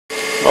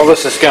Well,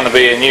 this is going to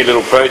be a new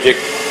little project,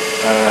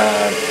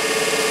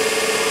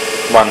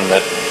 one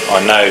that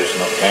I know is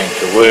not going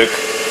to work,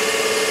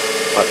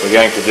 but we're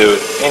going to do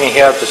it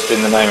anyhow, just in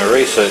the name of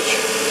research.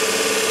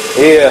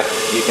 Here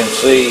you can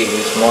see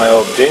is my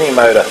old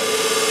Genemotor.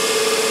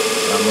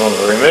 I've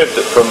removed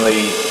it from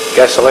the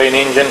gasoline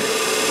engine,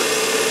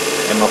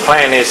 and my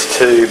plan is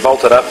to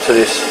bolt it up to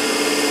this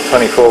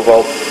 24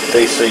 volt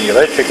DC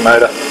electric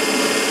motor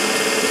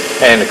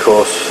and of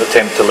course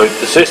attempt to loop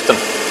the system.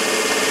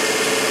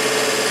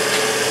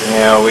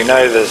 Now we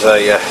know there's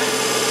a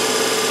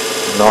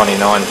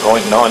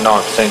 99.99%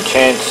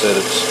 chance that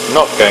it's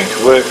not going to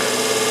work,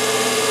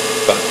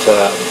 but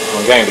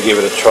I'm going to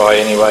give it a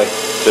try anyway,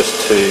 just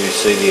to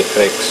see the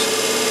effects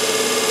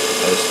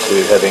as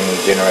to having the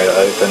generator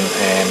open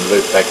and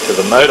loop back to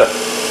the motor,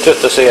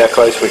 just to see how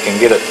close we can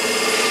get it.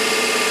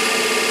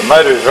 The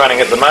motor is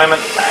running at the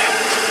moment.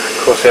 Of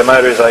course our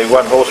motor is a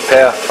 1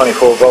 horsepower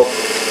 24 volt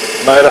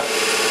motor,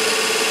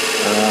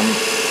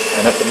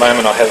 and at the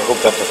moment I have it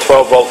hooked up to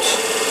 12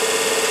 volts,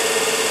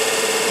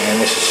 and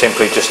this is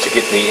simply just to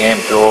get the amp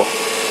draw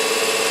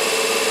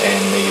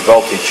and the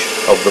voltage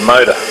of the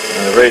motor.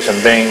 And the reason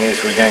being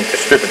is we're going to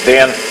strip it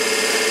down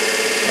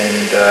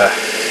and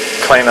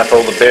clean up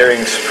all the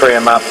bearings, free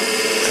them up,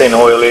 thin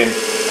oil in,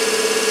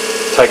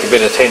 take a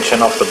bit of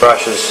tension off the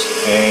brushes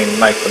and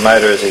make the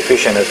motor as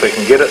efficient as we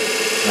can get it.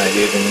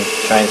 Maybe even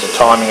change the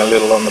timing a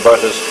little on the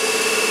brushes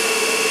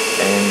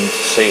and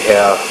see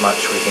how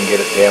much we can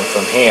get it down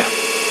from here.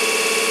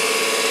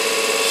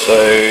 So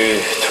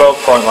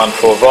 12.14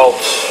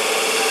 volts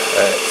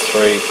at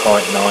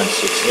 3.96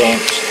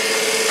 amps.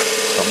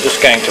 So I'm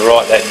just going to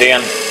write that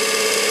down.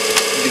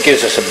 It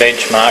gives us a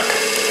benchmark.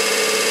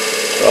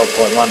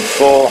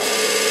 12.14,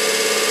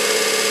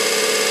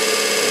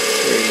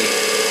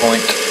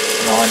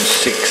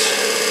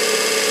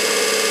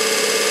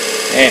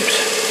 3.96 amps.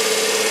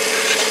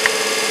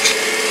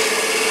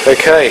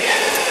 Okay,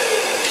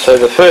 so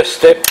the first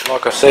step,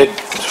 like I said,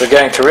 is we're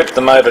going to rip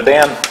the motor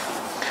down,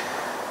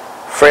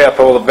 free up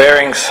all the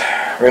bearings,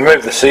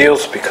 remove the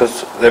seals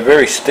because they're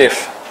very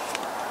stiff.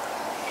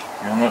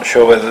 I'm not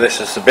sure whether this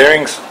is the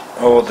bearings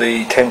or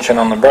the tension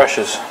on the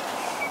brushes,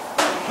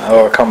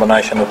 or a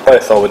combination of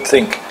both, I would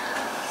think.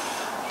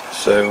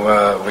 So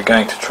we're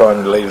going to try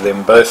and relieve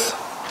them both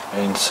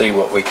and see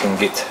what we can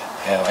get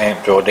our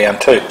amp draw down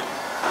to.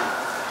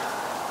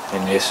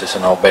 And this is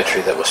an old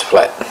battery that was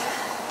flat.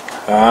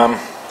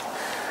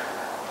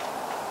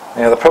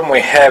 Now the problem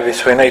we have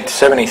is we need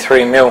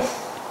 73mm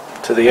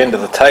to the end of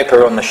the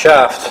taper on the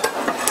shaft,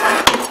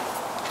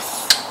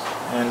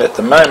 and at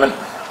the moment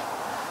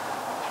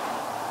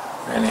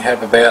we only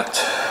have about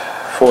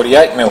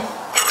 48mm.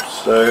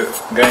 So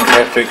I'm going to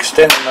have to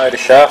extend the motor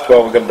shaft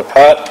while we've got it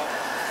apart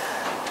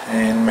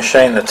and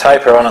machine the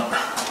taper on it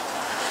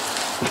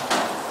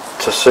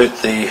to suit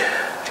the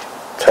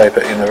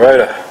taper in the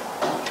rotor,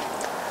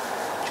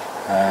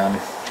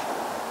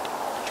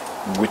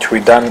 which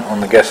we've done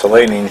on the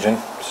gasoline engine,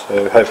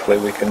 so hopefully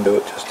we can do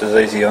it just as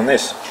easy on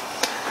this.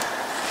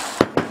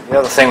 The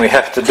other thing we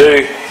have to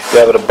do is be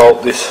able to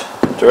bolt this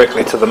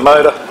directly to the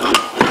motor.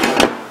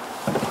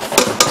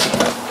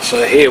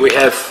 So here we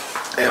have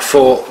our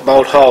 4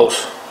 bolt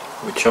holes,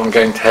 which I'm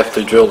going to have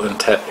to drill and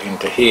tap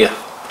into here,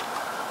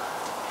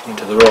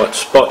 into the right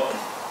spot.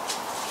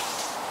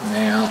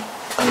 Now,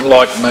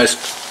 unlike most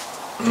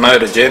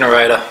motor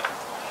generator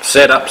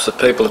setups that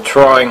people are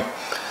trying,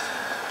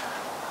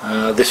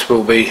 this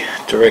will be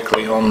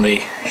directly on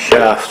the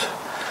shaft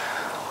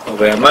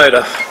of our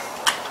motor,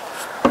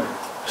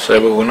 so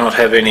we will not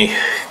have any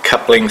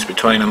couplings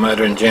between a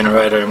motor and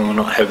generator, and we will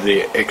not have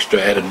the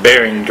extra added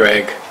bearing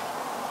drag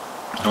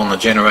on the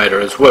generator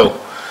as well.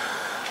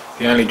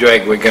 The only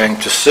drag we're going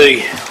to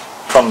see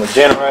from the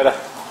generator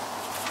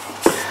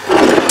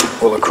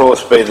will of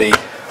course be the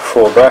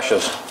 4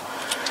 brushes,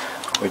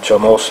 which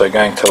I'm also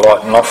going to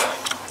lighten off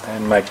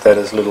and make that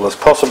as little as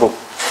possible.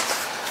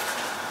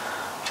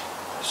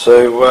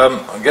 So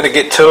I'm going to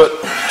get to it,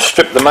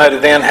 strip the motor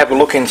down, have a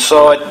look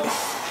inside.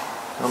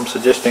 I'm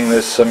suggesting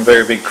there's some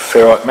very big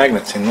ferrite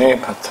magnets in there,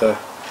 but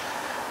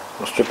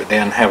we'll strip it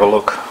down, have a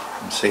look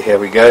and see how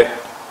we go.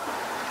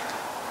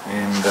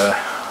 And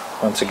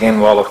once again,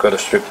 while I've got it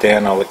stripped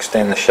down, I'll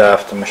extend the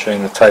shaft and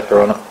machine the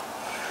taper on it,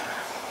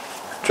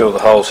 drill the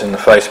holes in the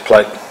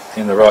faceplate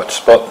in the right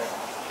spot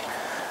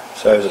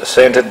so as it's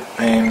centered,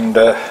 and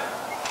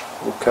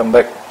we'll come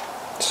back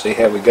to see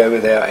how we go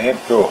with our amp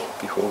draw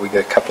before we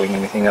go coupling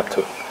anything up to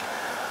it.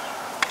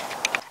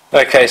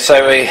 Okay,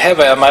 so we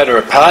have our motor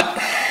apart.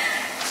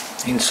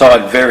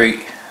 Inside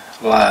very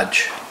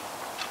large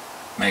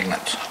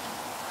magnets,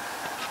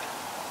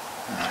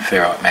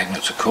 ferrite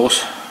magnets of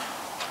course.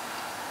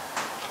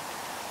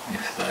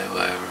 If they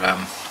were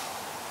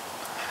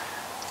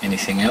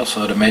anything else,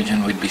 I'd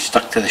imagine we'd be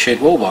stuck to the shed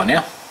wall by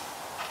now.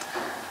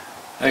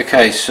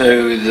 Okay,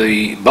 so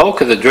the bulk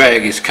of the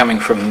drag is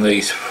coming from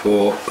these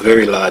 4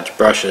 very large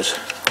brushes,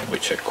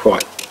 which are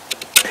quite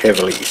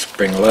heavily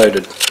spring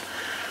loaded.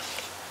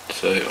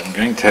 So I'm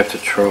going to have to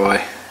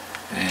try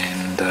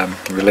and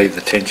relieve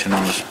the tension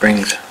on the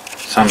springs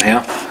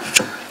somehow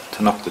to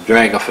to knock the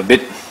drag off a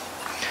bit.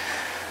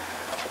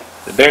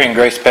 The bearing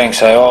grease, being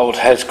so old,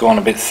 has gone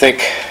a bit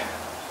thick,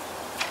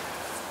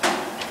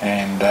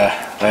 and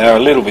they are a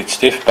little bit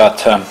stiff,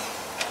 but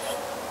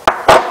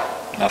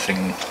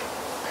nothing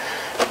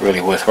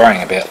really worth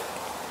worrying about.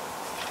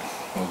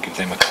 We'll give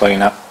them a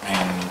clean up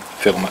and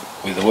fill them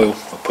up with oil.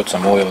 We'll put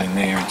some oil in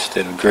there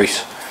instead of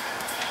grease.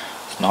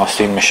 It's nice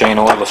thin machine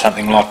oil or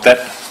something like that.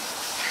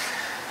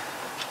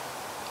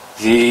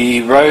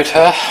 The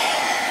rotor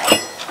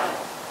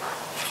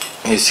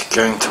is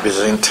going to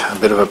present a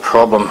bit of a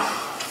problem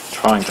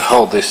trying to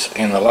hold this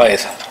in the lathe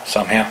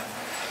somehow.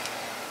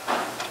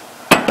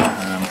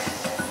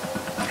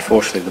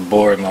 Unfortunately, the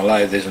bore in my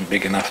lathe isn't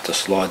big enough to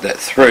slide that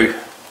through.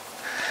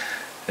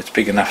 It's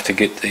big enough to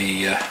get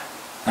the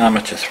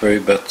armature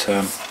through, but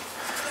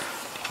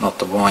not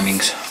the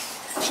windings,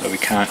 so we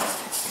can't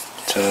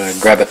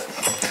grab it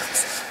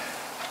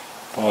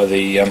by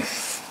the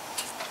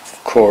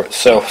core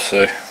itself,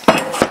 so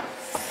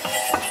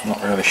I'm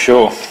not really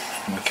sure.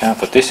 We can't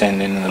put this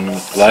end in the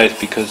lathe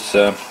because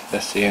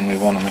that's the end we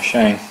want to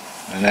machine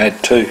and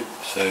add to,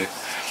 so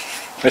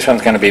this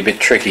one's going to be a bit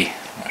tricky.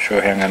 Not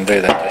sure how I'm going to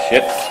do that just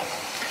yet.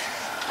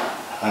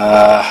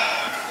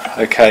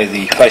 Okay,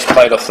 the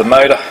faceplate off the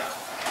motor,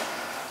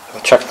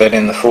 I'll chuck that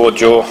in the forward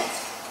jaw,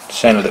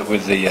 centered it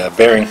with the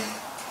bearing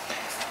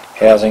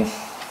housing,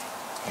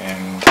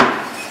 and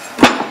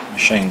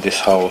machined this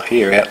hole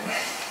here out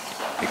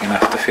big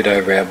enough to fit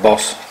over our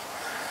boss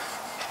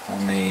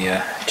on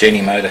the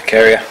Genemotor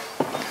carrier,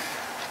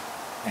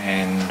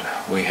 and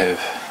we have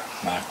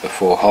marked the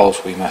 4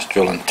 holes we must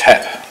drill and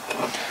tap.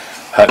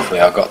 Hopefully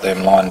I got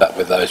them lined up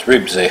with those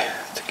ribs there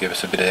to give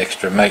us a bit of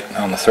extra meat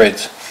on the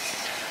threads.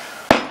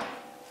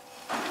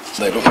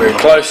 They look very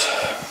close,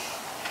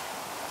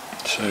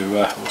 so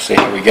we'll see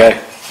how we go.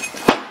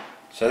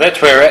 So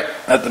that's where we're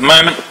at the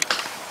moment.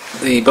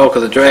 The bulk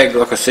of the drag,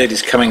 like I said,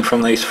 is coming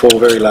from these 4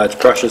 very large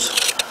brushes,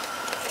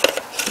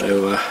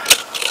 so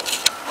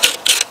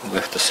we'll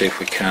have to see if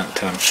we can't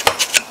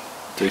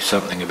do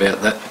something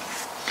about that.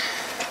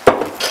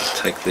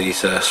 Take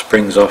these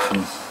springs off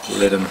and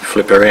let them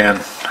flip around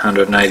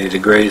 180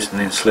 degrees and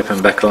then slip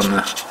them back on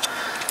the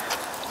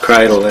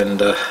cradle,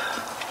 and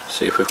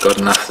see if we've got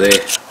enough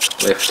there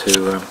left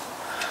to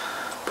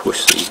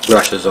push the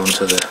brushes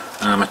onto the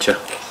armature.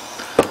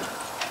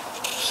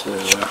 So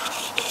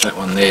that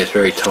one there is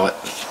very tight,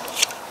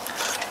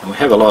 and we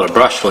have a lot of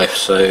brush left,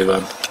 so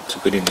it's a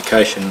good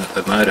indication that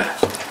the motor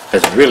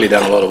hasn't really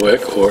done a lot of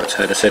work, or it's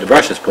had a set of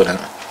brushes put in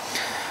it.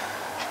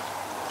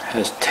 It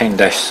has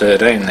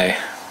 10-13 there,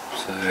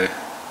 so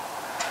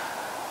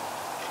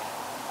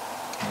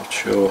not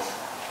sure.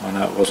 I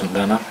know it wasn't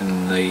done up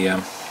in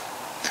the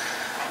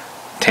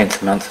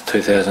 10th month of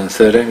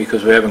 2013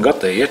 because we haven't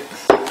got there yet.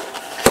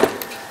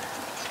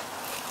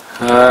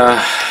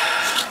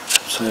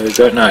 So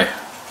don't know.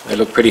 They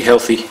look pretty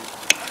healthy.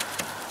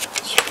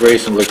 It's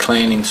reasonably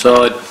clean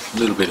inside. A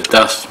little bit of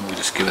dust. We'll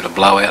just give it a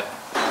blowout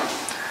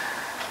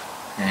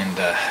and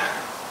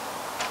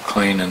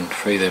clean and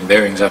free them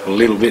bearings up a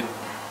little bit,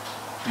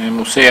 and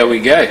we'll see how we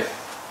go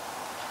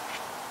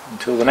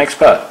until the next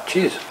part.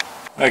 Cheers.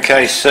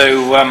 Okay,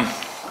 so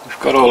we've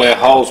got all our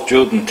holes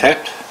drilled and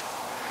tapped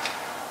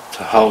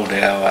to hold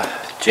our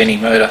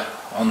Genemotor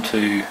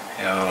onto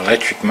our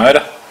electric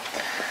motor.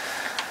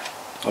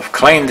 I've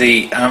cleaned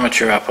the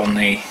armature up on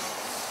the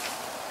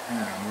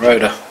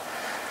rotor,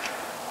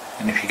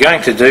 and if you're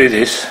going to do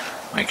this,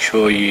 make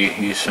sure you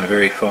use some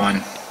very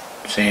fine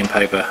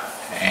sandpaper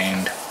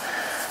and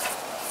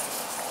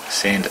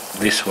sand it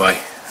this way,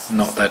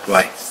 not that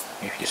way.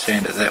 If you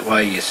sand it that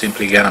way, you're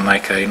simply going to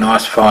make a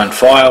nice fine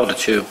file to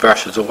chew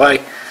brushes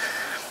away.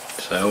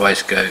 So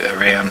always go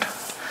around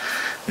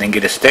and then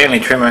get a Stanley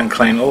trimmer and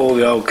clean all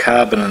the old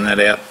carbon and that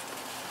out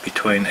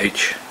between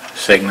each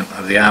segment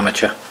of the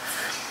armature,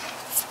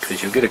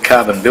 because you'll get a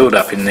carbon build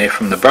up in there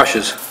from the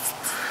brushes,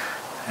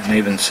 and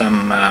even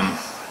some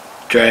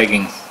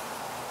dragging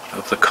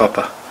of the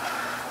copper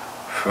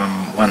from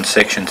one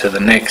section to the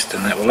next,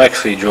 and that will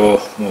actually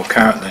draw more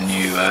current than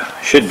you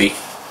should be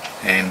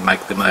and make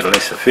the motor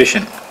less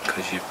efficient,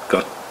 because you've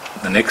got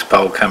the next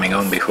pole coming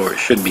on before it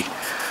should be.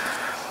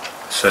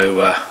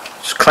 So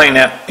just clean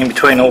out in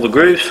between all the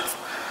grooves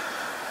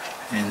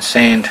and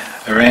sand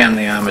around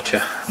the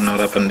armature, not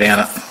up and down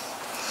it.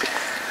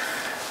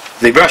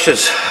 The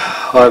brushes,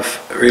 I've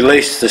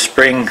released the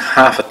spring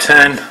half a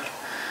turn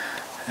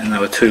and they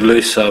were too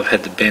loose, so I've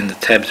had to bend the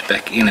tabs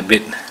back in a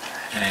bit,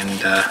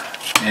 and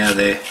now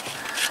they're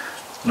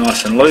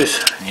nice and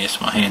loose. And yes,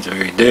 my hands are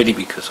very dirty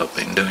because I've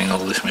been doing all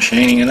this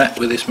machining and that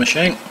with this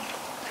machine.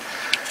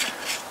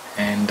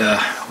 And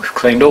we've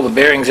cleaned all the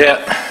bearings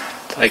out,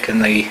 taken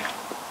the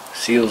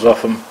seals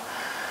off them,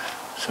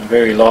 some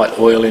very light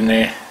oil in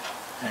there,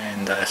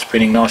 and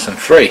spinning nice and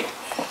free.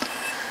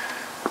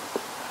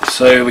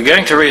 So we're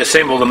going to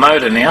reassemble the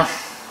motor now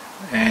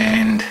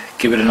and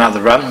give it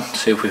another run,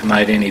 see if we've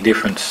made any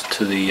difference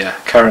to the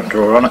current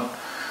draw on it.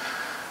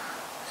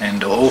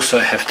 And I'll also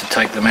have to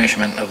take the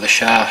measurement of the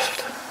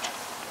shaft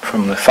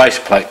from the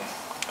faceplate,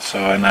 so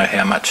I know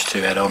how much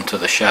to add on to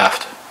the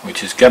shaft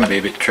which is going to be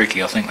a bit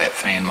tricky. I think that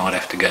fan might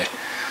have to go,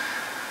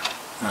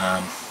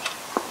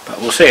 but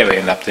we'll see how we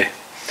end up there.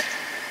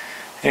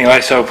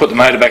 Anyway, so we'll put the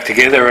motor back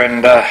together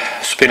and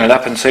spin it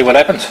up and see what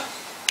happens.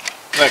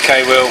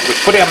 Okay, well,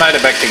 we've put our motor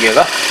back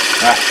together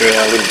after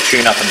our little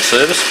tune-up and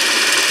service,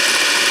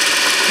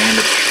 and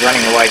it's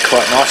running away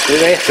quite nicely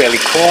there, fairly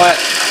quiet.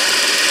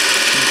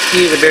 You can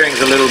hear the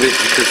bearings a little bit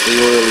because the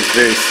oil is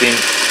very thin,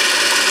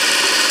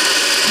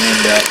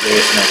 and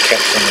there's no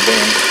caps on the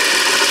bearings.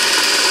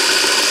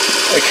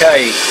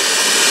 Okay,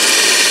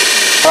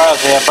 as far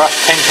as our brush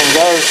tension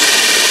goes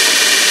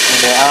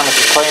and our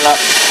armature clean-up,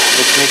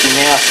 it's nippy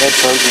now,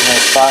 absolutely no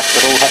sparks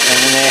at all happening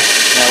in there,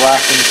 no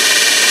arcing,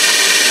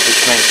 which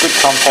means good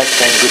contact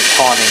and good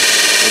timing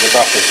with the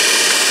brushes.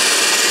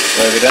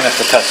 So we don't have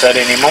to touch that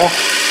anymore.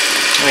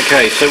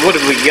 Okay, so what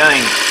did we gain?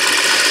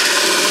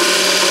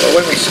 Well,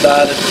 when we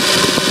started,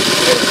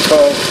 we had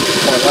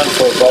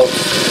 12.14 volts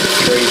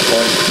and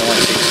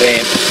 3.96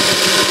 amps,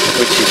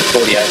 which is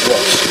 48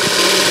 watts.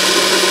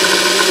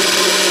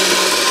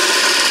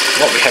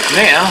 What we have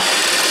now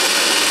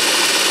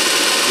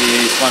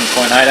is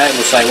 1.88,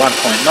 we'll say 1.9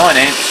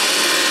 amps,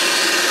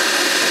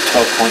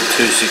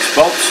 12.26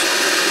 volts.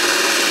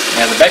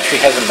 Now the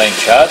battery hasn't been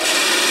charged,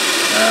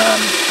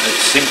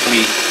 it's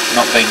simply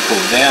not been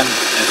pulled down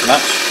as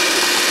much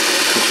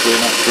because we're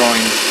not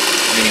drawing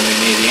anywhere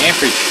near the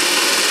amperage.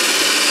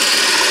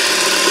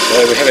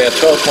 So we have our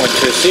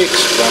 12.26,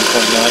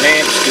 1.9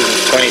 amps gives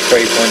us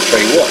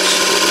 23.3 watts.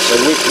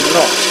 So we've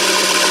knocked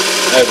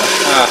over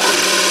half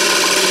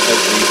of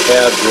the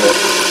power draw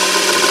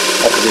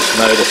off of this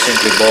motor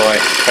simply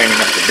by cleaning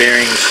up the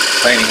bearings,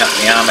 cleaning up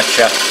the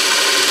armature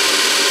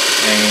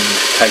and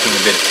taking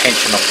a bit of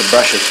tension off the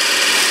brushes.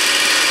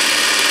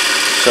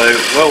 So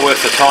well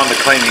worth the time to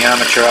clean the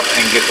armature up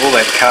and get all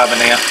that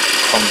carbon out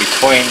from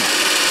between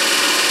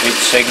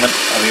each segment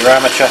of your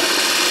armature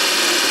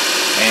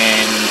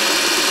and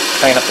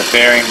clean up the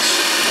bearings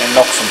and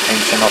knock some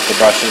tension off the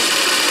brushes.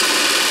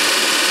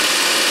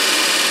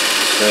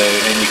 So,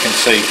 and you can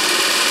see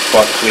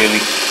quite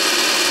clearly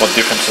what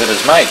difference it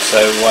has made.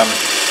 So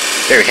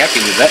very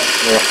happy with that.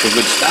 We're off to a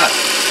good start.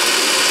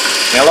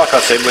 Now like I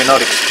said, we're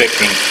not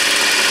expecting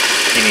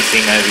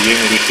anything over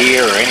unity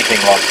here or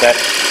anything like that,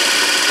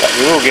 but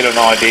we will get an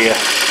idea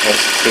as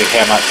to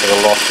how much of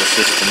a loss the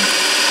system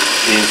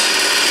is,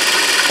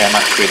 how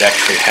much we'd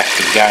actually have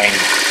to gain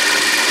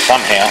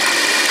somehow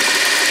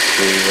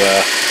to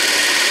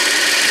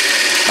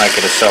make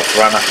it a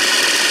self-runner.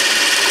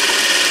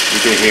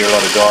 You do hear a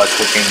lot of guys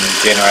hooking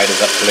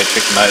generators up to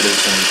electric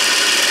motors and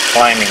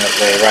claiming that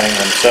they're running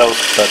themselves,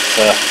 but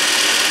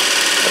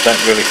I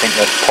don't really think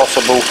that's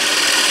possible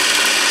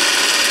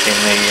in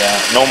the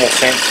normal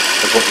sense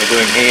of what we're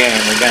doing here,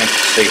 and we're going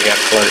to see how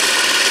close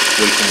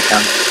we can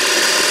come.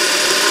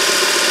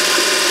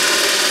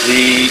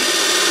 The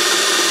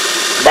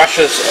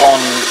brushes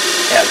on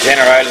our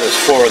generator, there's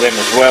 4 of them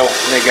as well,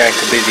 they're going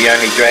to be the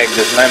only drag.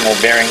 There's no more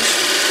bearings.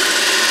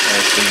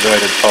 It's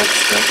inverted bolts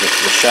with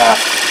the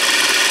shaft,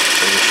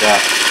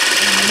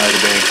 and the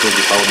motor bearings will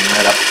be holding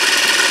that up.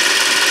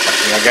 But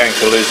we are going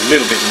to lose a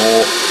little bit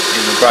more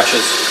in the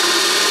brushes,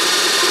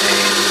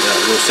 and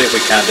we'll see if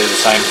we can't do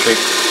the same trick.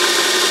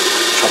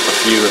 Chop a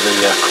few of the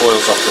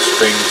coils off the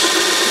springs,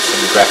 put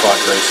some graphite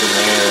grease in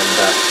there and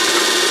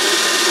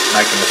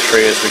make them as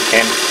free as we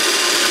can.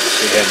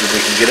 See how good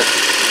we can get it.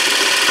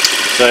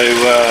 So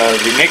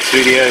the next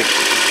video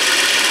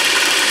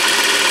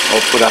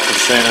I'll put up as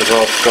soon as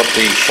I've got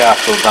the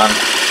shaft all done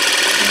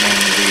and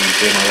the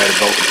generator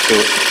bolted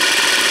to it,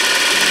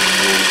 and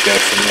we'll go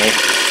from there.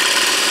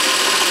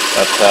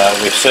 But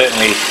we've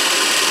certainly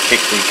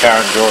kicked the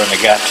current draw in the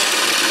guts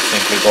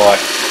simply by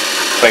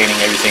cleaning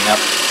everything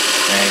up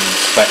and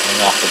spatteling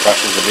off the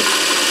brushes a bit.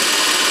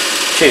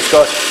 Cheers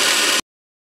guys.